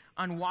pitch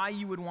on why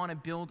you would want to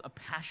build a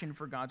passion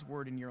for God's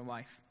word in your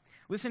life.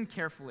 Listen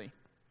carefully.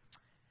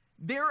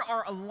 There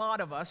are a lot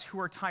of us who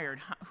are tired.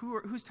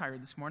 Who's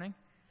tired this morning?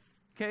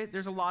 Okay,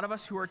 there's a lot of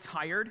us who are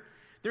tired.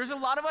 There's a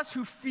lot of us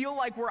who feel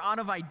like we're out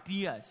of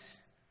ideas.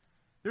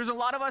 There's a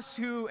lot of us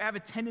who have a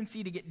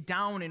tendency to get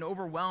down and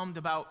overwhelmed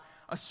about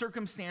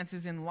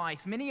circumstances in life.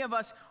 Many of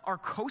us are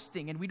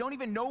coasting and we don't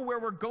even know where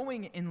we're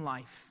going in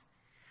life.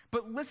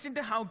 But listen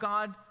to how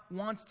God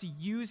wants to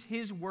use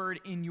his word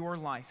in your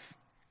life.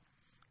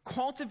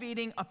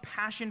 Cultivating a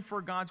passion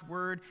for God's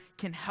word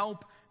can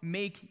help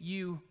make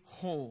you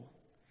whole.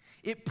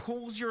 It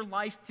pulls your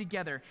life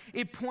together.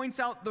 It points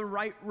out the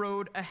right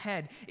road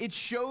ahead. It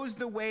shows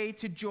the way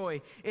to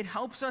joy. It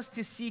helps us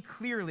to see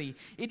clearly.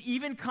 It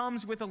even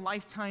comes with a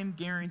lifetime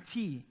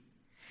guarantee.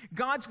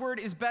 God's word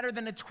is better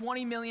than a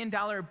 $20 million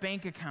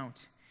bank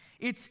account.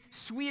 It's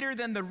sweeter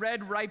than the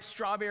red, ripe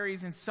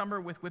strawberries in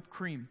summer with whipped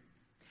cream.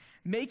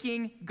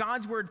 Making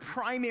God's word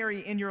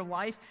primary in your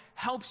life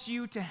helps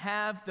you to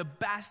have the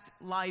best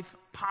life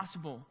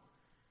possible.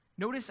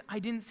 Notice I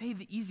didn't say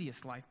the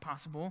easiest life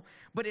possible,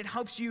 but it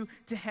helps you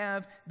to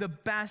have the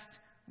best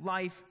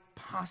life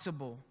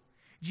possible.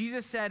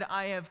 Jesus said,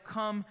 I have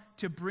come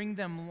to bring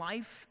them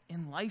life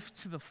and life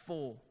to the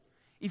full.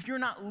 If you're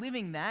not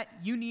living that,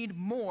 you need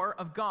more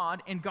of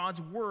God and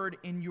God's word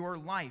in your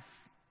life.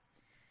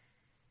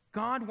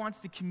 God wants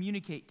to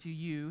communicate to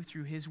you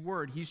through his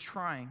word. He's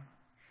trying.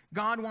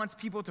 God wants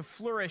people to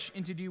flourish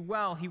and to do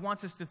well. He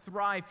wants us to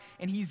thrive,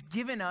 and he's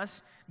given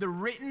us the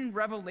written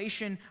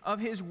revelation of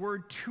his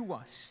word to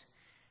us.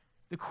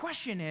 The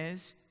question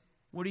is,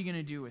 what are you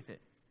going to do with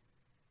it?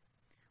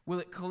 Will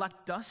it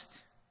collect dust?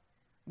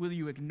 Will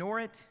you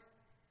ignore it?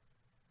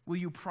 Will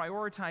you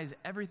prioritize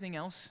everything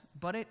else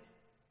but it?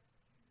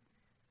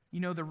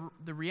 You know,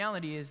 the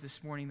reality is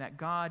this morning that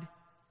God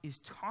is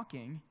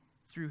talking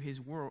through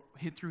his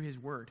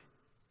word.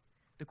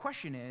 The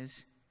question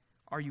is,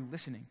 are you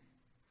listening?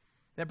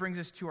 That brings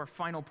us to our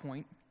final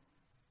point.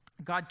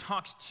 God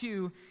talks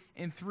to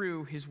and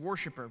through his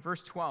worshiper.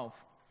 Verse 12.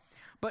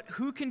 But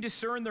who can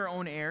discern their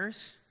own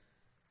errors?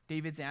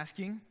 David's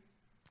asking.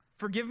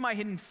 Forgive my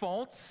hidden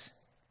faults.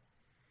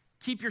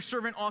 Keep your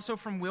servant also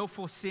from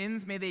willful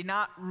sins. May they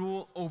not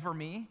rule over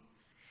me.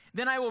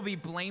 Then I will be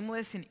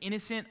blameless and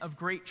innocent of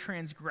great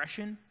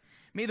transgression.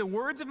 May the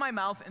words of my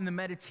mouth and the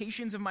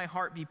meditations of my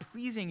heart be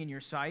pleasing in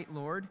your sight,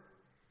 Lord,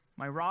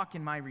 my rock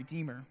and my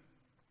redeemer.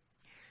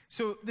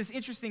 So this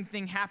interesting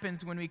thing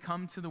happens when we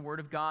come to the Word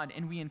of God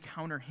and we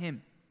encounter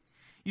him.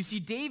 You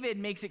see, David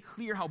makes it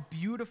clear how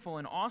beautiful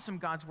and awesome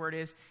God's Word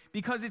is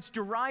because it's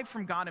derived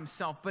from God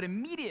himself. But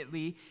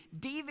immediately,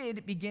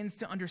 David begins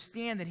to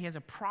understand that he has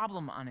a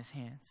problem on his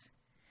hands.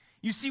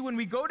 You see, when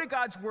we go to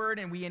God's Word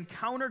and we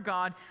encounter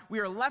God, we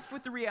are left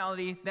with the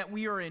reality that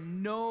we are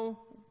in no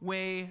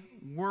way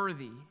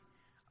worthy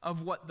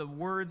of what the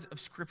words of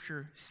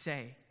Scripture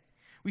say.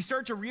 We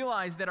start to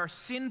realize that our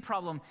sin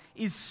problem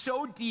is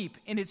so deep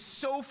and it's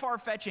so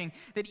far-fetching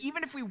that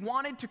even if we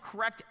wanted to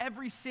correct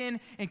every sin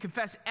and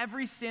confess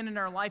every sin in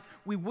our life,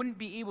 we wouldn't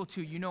be able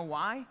to. You know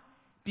why?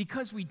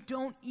 Because we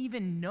don't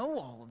even know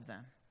all of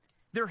them.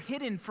 They're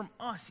hidden from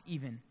us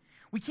even.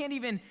 We can't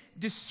even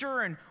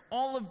discern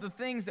all of the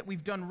things that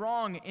we've done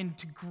wrong and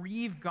to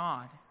grieve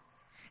God.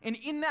 And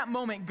in that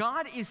moment,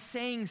 God is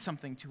saying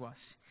something to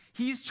us.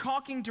 He's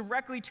talking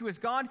directly to us.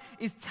 God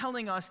is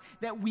telling us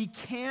that we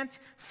can't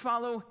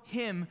follow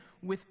him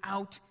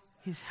without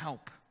his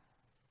help.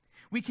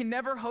 We can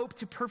never hope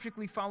to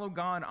perfectly follow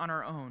God on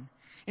our own.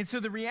 And so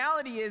the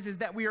reality is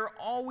that we are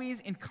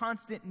always in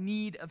constant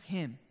need of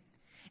him.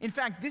 In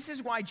fact, this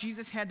is why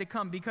Jesus had to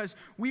come, because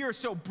we are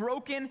so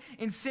broken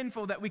and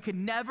sinful that we could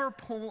never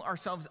pull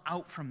ourselves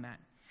out from that.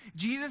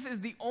 Jesus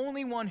is the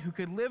only one who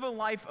could live a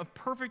life of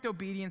perfect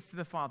obedience to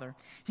the Father.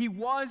 He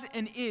was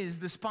and is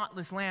the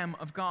spotless Lamb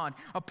of God,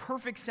 a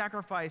perfect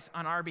sacrifice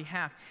on our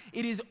behalf.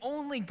 It is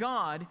only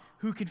God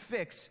who can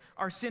fix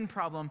our sin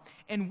problem,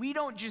 and we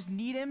don't just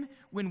need him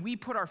when we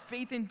put our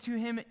faith into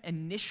him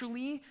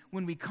initially,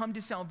 when we come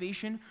to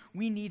salvation.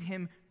 We need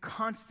him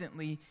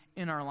constantly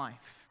in our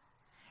life.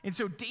 And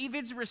so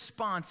David's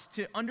response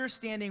to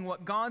understanding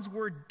what God's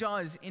word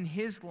does in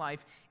his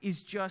life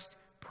is just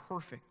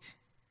perfect.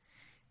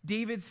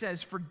 David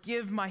says,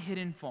 forgive my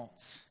hidden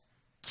faults.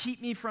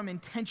 Keep me from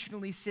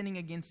intentionally sinning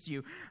against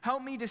you.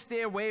 Help me to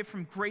stay away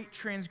from great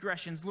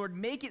transgressions. Lord,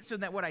 make it so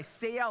that what I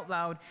say out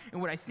loud and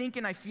what I think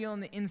and I feel on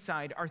the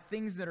inside are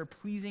things that are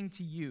pleasing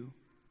to you.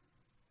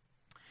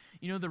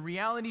 You know, the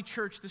reality,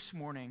 church, this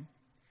morning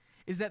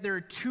is that there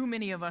are too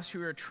many of us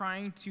who are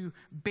trying to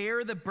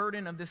bear the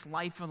burden of this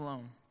life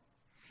alone.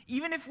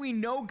 Even if we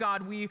know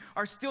God, we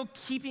are still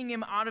keeping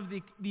him out of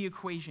the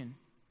equation.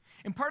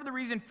 And part of the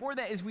reason for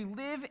that is we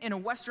live in a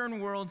Western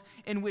world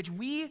in which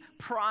we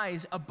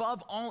prize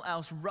above all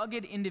else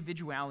rugged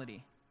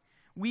individuality.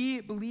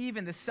 We believe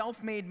in the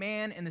self-made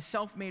man and the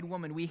self-made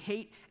woman. We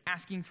hate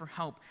asking for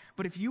help.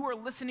 But if you are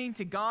listening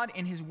to God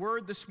and his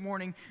word this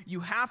morning,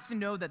 you have to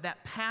know that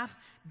that path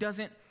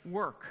doesn't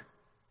work.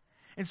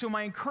 And so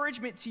my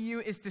encouragement to you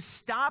is to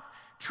stop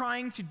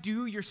trying to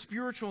do your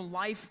spiritual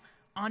life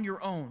on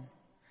your own.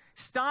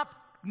 Stop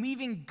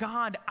leaving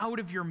God out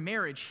of your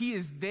marriage. He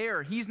is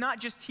there. He's not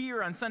just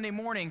here on Sunday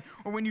morning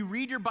or when you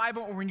read your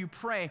Bible or when you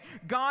pray.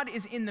 God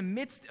is in the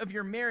midst of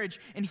your marriage,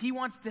 and he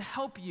wants to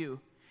help you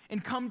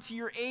and come to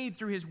your aid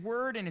through his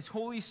word and his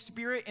Holy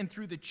Spirit and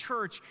through the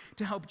church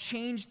to help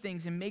change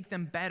things and make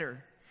them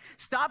better.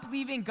 Stop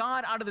leaving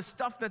God out of the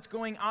stuff that's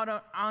going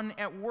on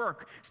at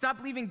work.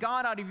 Stop leaving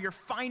God out of your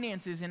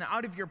finances and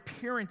out of your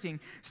parenting.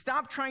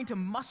 Stop trying to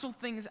muscle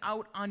things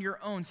out on your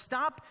own.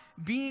 Stop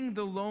being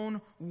the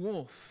lone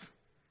wolf.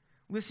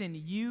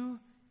 Listen, you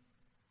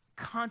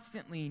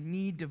constantly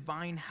need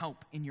divine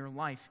help in your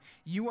life.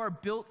 You are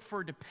built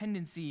for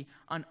dependency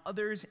on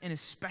others and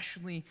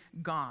especially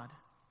God.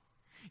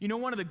 You know,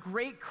 one of the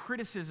great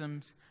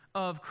criticisms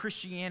of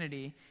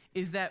Christianity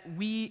is that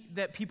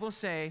people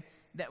say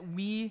that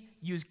we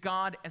use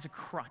God as a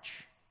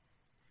crutch,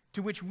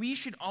 to which we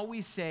should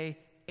always say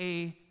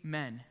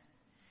amen.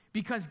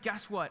 Because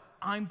guess what?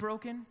 I'm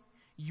broken.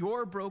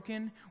 You're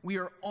broken. We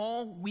are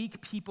all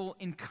weak people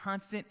in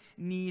constant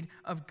need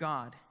of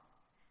God.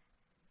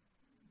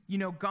 You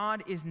know,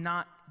 God is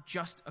not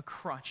just a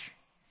crutch.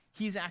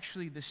 He's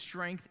actually the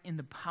strength and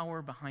the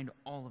power behind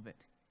all of it.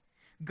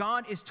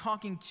 God is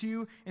talking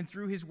to and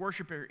through his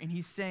worshiper, and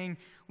he's saying,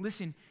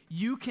 listen,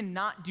 you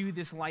cannot do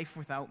this life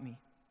without me,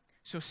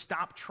 so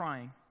stop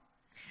trying.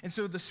 And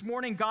so this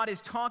morning, God is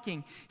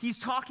talking. He's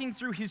talking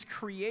through his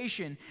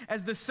creation.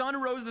 As the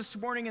sun rose this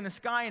morning in the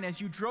sky, and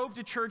as you drove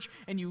to church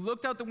and you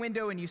looked out the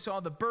window and you saw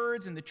the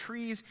birds and the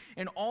trees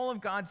and all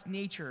of God's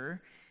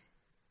nature,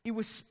 it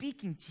was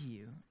speaking to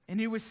you.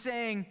 And it was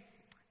saying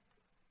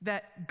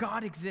that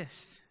God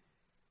exists,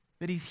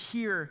 that he's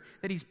here,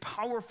 that he's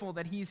powerful,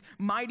 that he's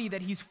mighty,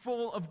 that he's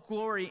full of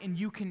glory, and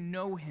you can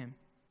know him.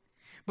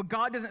 But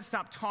God doesn't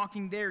stop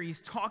talking there. He's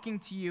talking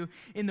to you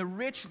in the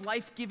rich,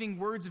 life-giving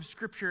words of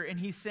Scripture, and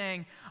he's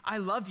saying, I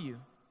love you.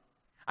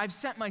 I've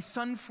sent my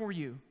son for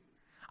you.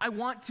 I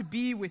want to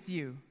be with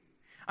you.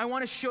 I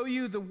want to show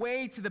you the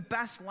way to the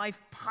best life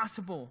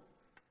possible.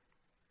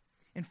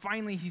 And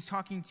finally, he's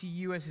talking to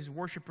you as his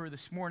worshiper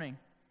this morning.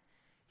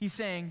 He's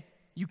saying,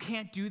 you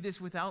can't do this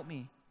without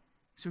me.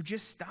 So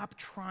just stop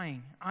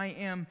trying. I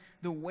am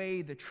the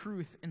way, the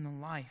truth, and the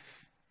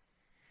life.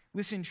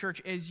 Listen,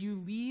 church, as you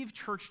leave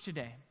church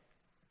today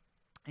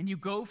and you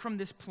go from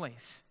this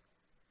place,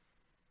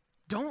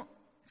 don't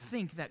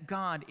think that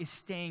God is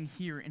staying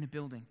here in a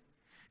building.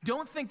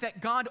 Don't think that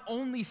God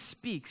only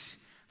speaks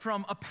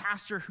from a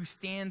pastor who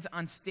stands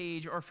on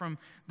stage or from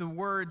the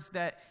words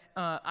that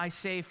I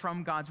say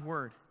from God's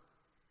word.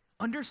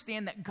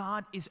 Understand that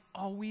God is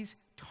always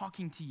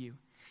talking to you.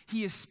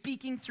 He is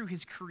speaking through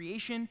his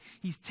creation.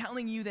 He's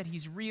telling you that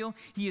he's real.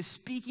 He is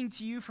speaking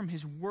to you from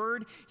his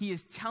word. He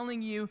is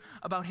telling you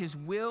about his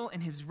will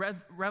and his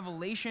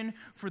revelation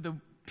for the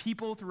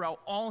people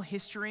throughout all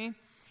history.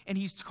 And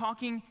he's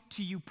talking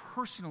to you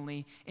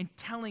personally and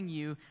telling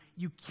you,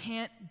 you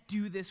can't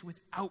do this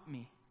without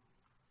me.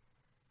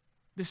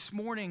 This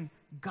morning,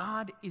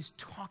 God is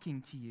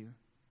talking to you.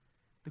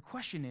 The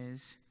question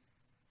is,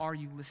 are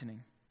you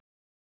listening?